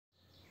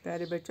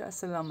प्यारे बच्चों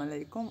अस्सलाम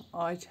वालेकुम।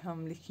 आज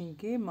हम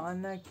लिखेंगे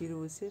माना की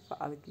रूह से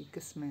फ़ाल की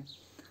किस्में।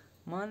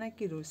 माना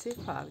की रूह से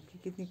फ़ाल की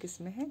कितनी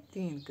किस्में हैं?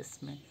 3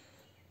 किस्में।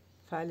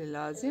 फ़ाल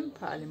लाजिम,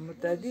 फ़ाल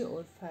मुतअद्दी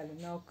और फ़ाल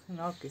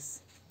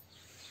नाक़िस।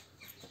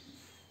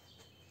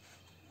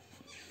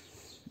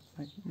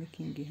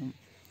 लिखेंगे हम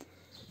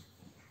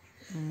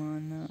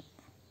माना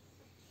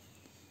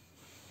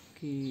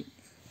के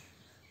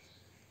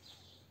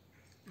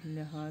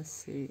लिहाज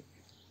से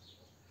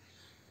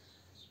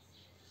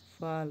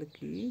फ़ाल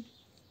की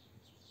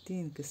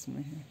 3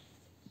 किस्में हैं।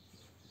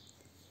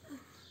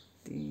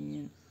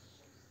 3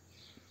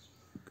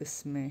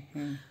 किस्में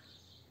हैं।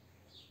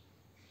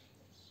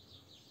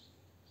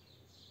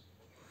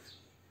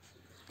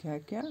 क्या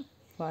क्या?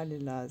 फ़ाल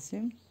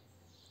लाजिम,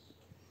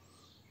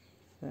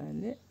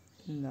 फ़ाल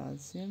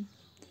लाजिम,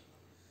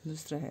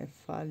 दूसरा है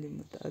फ़ाल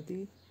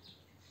मुतअद्दी,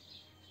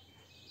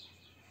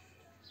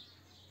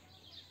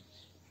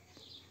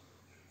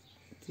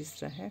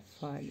 तीसरा है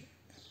फ़ाल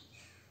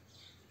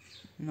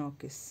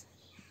नाक़िस।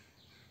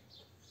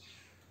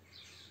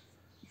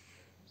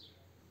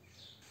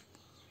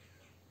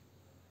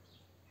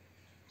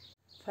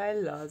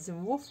 फ़ाल लाजिम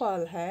वो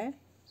फ़ाल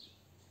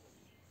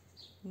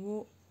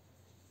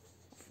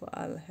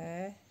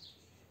है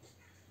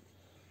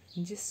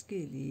जिसके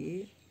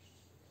लिए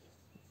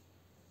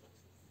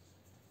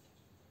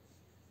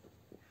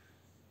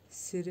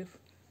सिर्फ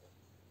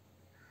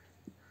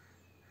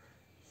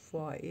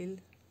फ़ाइल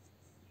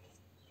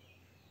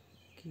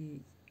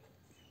की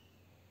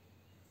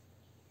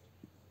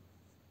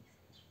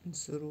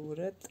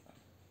ज़रूरत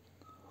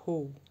हो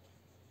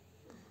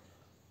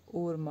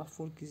और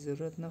मफ़ऊल की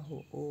ज़रूरत न हो,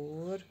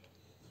 और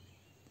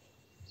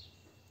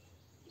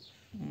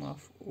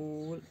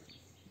मफ़ऊल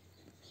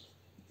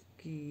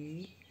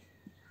की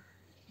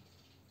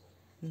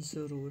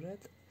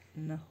ज़रूरत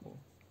न हो।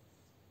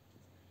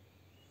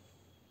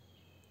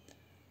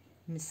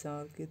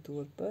 मिसाल के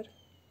तौर पर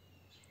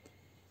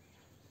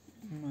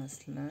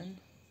मसलन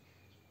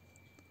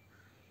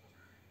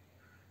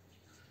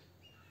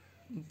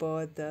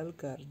बादल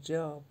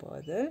गरजा,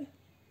 बादल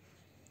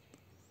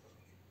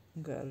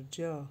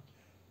गरजा,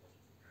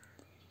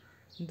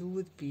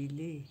 दूध पी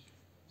ले,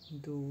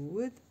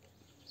 दूध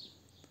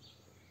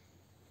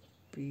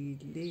पी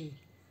ले,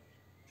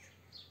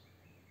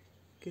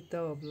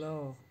 किताब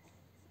लाओ,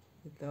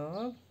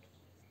 किताब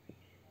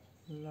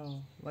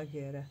लाओ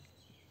वगैरह।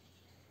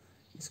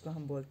 इसको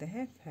हम बोलते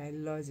हैं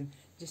फ़ाइल लाजिम,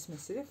 जिसमें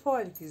सिर्फ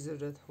फ़ाइल की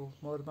ज़रूरत हो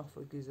और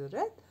मफ़ऊल की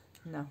ज़रूरत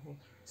ना हो।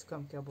 इसको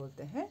हम क्या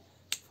बोलते हैं?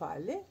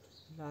 फ़ाइल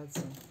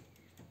लाजिम।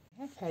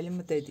 फ़ाइल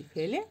मुतअद्दी,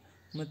 फ़ाइल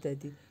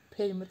मुतअद्दी,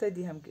 फ़ाइल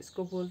मुतअद्दी हम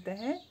किसको बोलते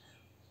हैं?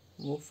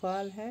 वो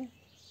फ़ाल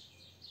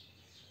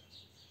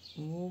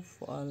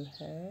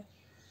है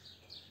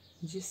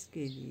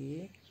जिसके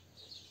लिए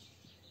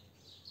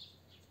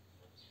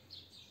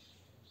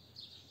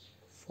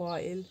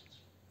फ़ाइल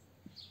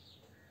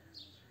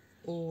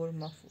और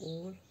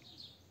मफ़ऊल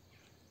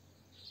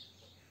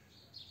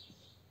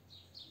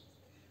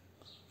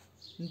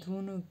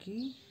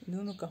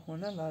दोनों का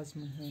होना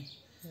लाज़मी है,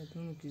 या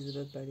दोनों की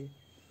ज़रूरत पड़े,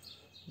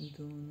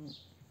 दोनों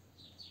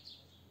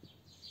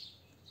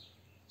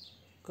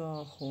का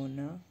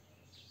होना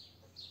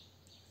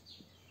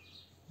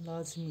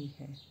लाज़मी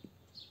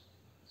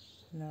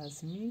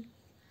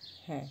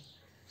है।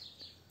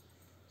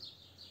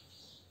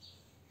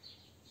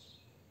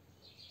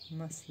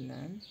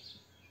 मसलन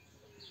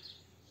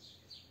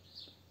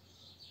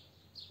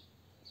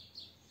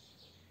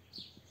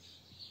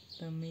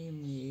तमीम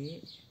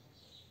ने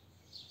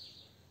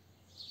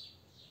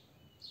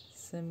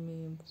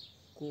समीम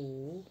को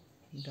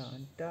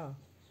डांटा।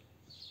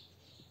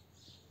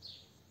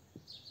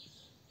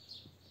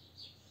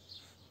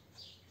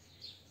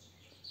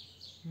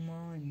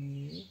 माँ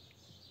ने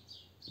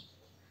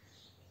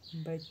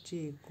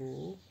बच्चे को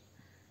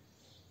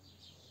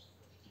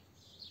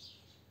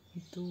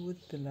दूध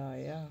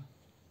पिलाया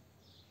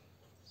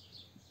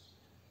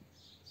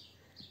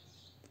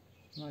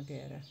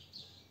वगैरह।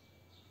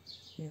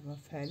 ये वो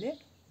फ़ाइल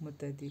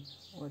मुतअद्दी।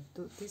 और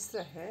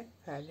तीसरा है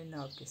फ़ाइल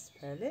नाक़िस।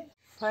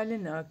 फ़ाइल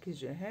नाक़िस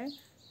जो है,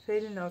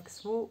 फ़ाइल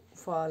नाक़िस वो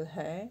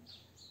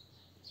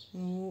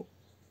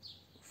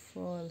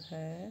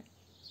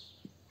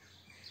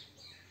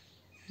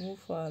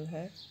फ़ाल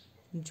है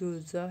जो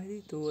ज़ाहिरी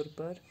तौर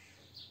पर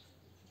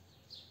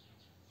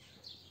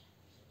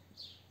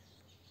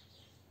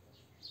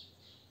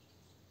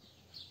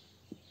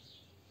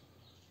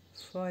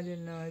फ़ाइल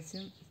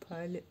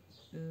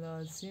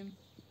लाजिम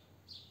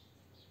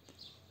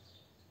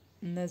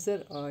नज़र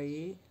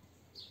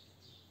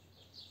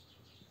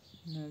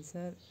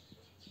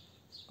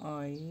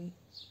आए,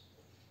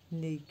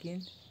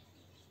 लेकिन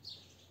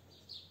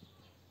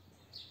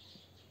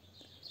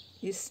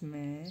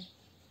इसमें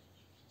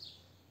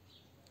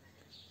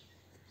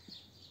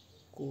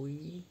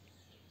कोई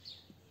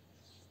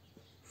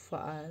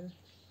फ़ाइल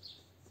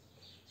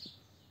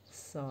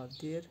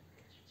सादिर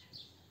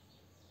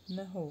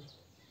न हो।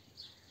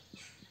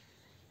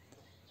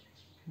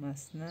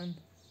 मसलन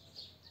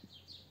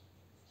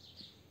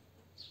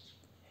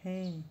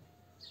हैं,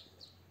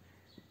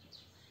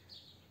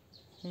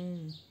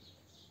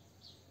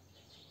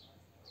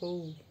 हो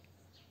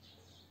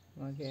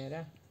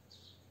वगैरह,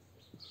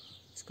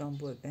 इसको हम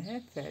बोलते हैं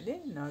फ़ेल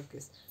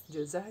नाक़िस,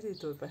 जो ज़ाहरी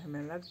तौर पर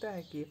हमें लगता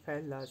है कि ये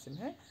फ़ेल लाज़िम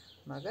है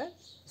मगर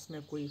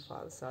इसमें कोई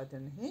फ़ाल सादर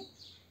नहीं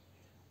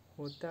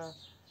होता।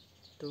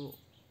 तो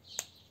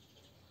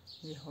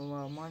ये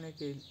हुआ माने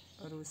के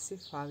अरूज से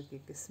फ़ाल की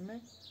किस्में।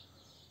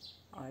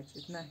 आज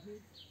इतना ही।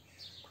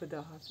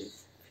 खुदा हाफिज़,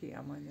 फ़ी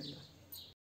अमान अल्लाह।